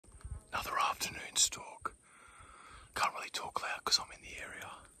windstalk. Can't really talk loud because I'm in the area.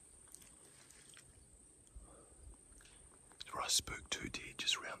 I spooked 2 deer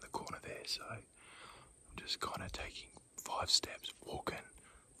just round the corner there, so I'm just kind of taking 5 steps, walking,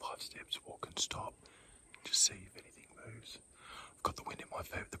 5 steps, walk and stop, just see if anything moves. I've got the wind in my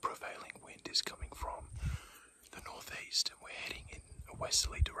favour. The prevailing wind is coming from the northeast and we're heading in a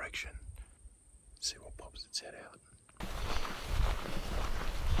westerly direction. See what pops its head out.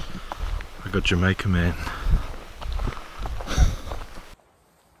 I got Jamaica man.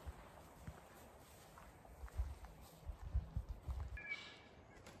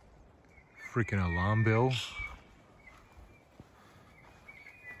 Freaking alarm bell.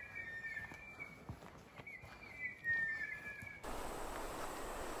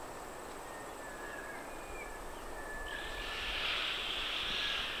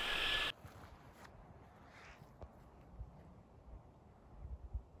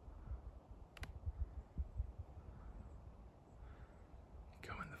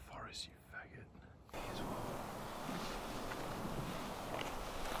 Go in the forest, you faggot. Me as well.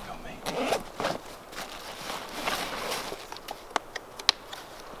 Got me.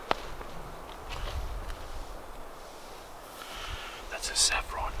 That's a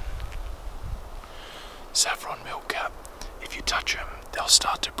saffron milkcap. If you touch them, they'll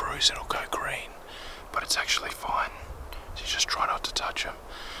start to bruise and it'll go green, but it's actually fine. So you just try not to touch them.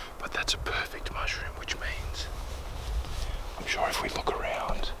 But that's a perfect mushroom, which means I'm sure if we look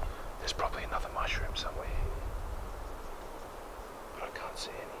around, there's probably another mushroom somewhere, but I can't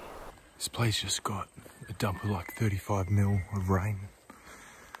see any. This place just got a dump of like 35 mil of rain,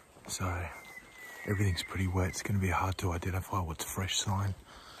 so everything's pretty wet. It's going to be hard to identify what's a fresh sign.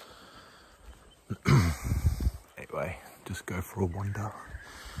 Anyway, just go for a wander,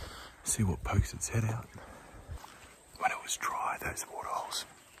 see what pokes its head out. When it was dry, those waterholes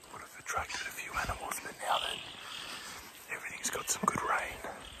would have attracted a few animals, but now that everything's got some good rain,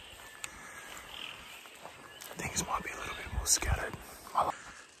 things might be a little bit more scattered.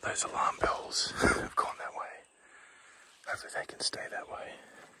 Those alarm bells have gone that way. Hopefully they can stay that way.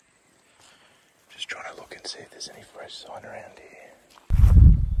 Just trying to look and see if there's any fresh sign around here.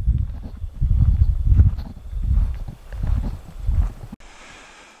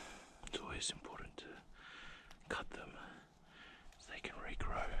 It's always important to cut them so they can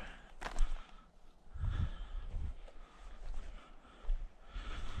regrow.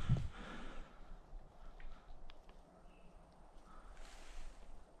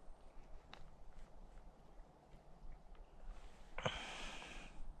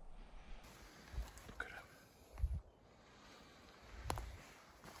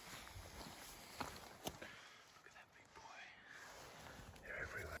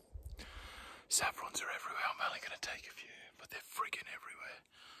 Saffrons are everywhere. I'm only going to take a few, but they're freaking everywhere.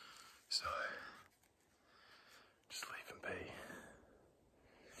 So, just leave them be.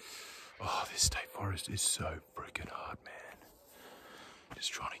 Oh, this state forest is so freaking hard, man.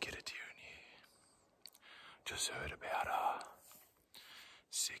 Just trying to get a deer in here. Just heard about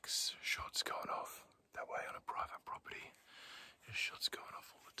 6 shots going off that way on a private property. There's shots going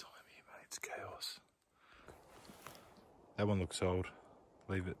off all the time here, mate. It's chaos. That one looks old.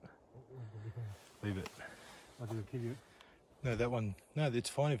 Leave it. Leave it. Oh, did it kill you? No, that one, no, it's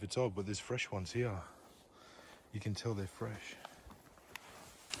fine if it's old, but there's fresh ones here. You can tell they're fresh.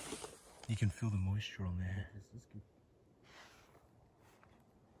 You can feel the moisture on there. This is good.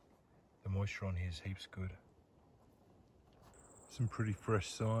 The moisture on here is heaps good. Some pretty fresh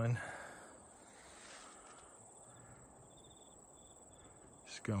sign.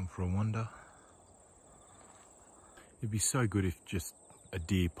 Just going for a wander. It'd be so good if just a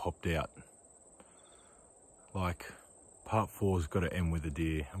deer popped out. Like, part 4's got to end with a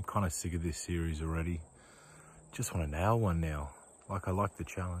deer. I'm kind of sick of this series already. Just want to nail one now. Like, I like the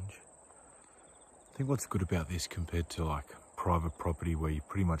challenge. I think what's good about this compared to like private property where you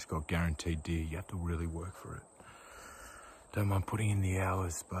pretty much got guaranteed deer, you have to really work for it. Don't mind putting in the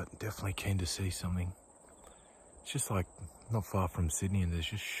hours, but definitely keen to see something. It's just like not far from Sydney and there's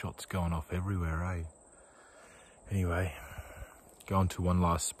just shots going off everywhere, eh? Anyway, going to one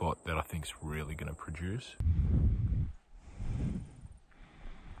last spot that I think's really going to produce.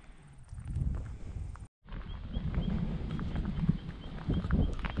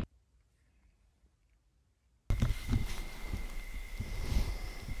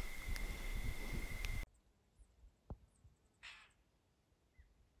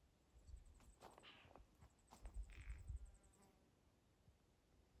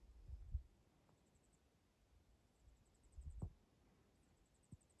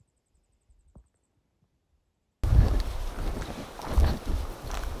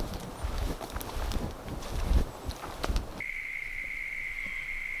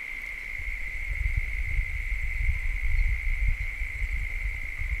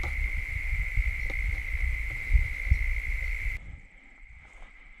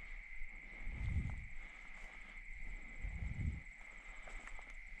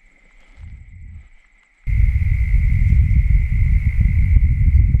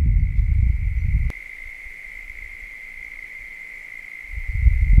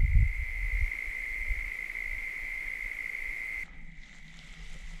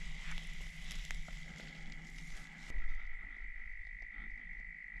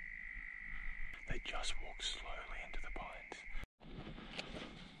 slowly into the pines.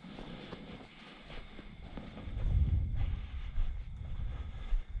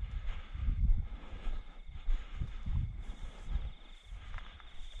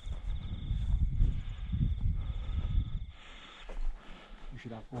 You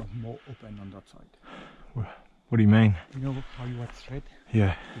should have gone more open on that side. What do you mean? You know how you went straight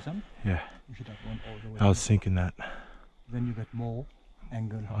Yeah, to some? yeah. You should have gone all the way. I was thinking that. Then you get more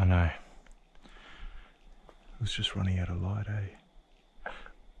angle. I know. It was just running out of light, eh?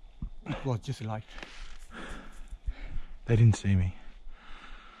 It was just light. They didn't see me.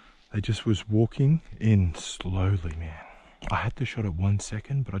 They just was walking in slowly, man. I had the shot at 1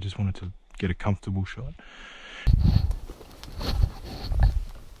 second, but I just wanted to get a comfortable shot.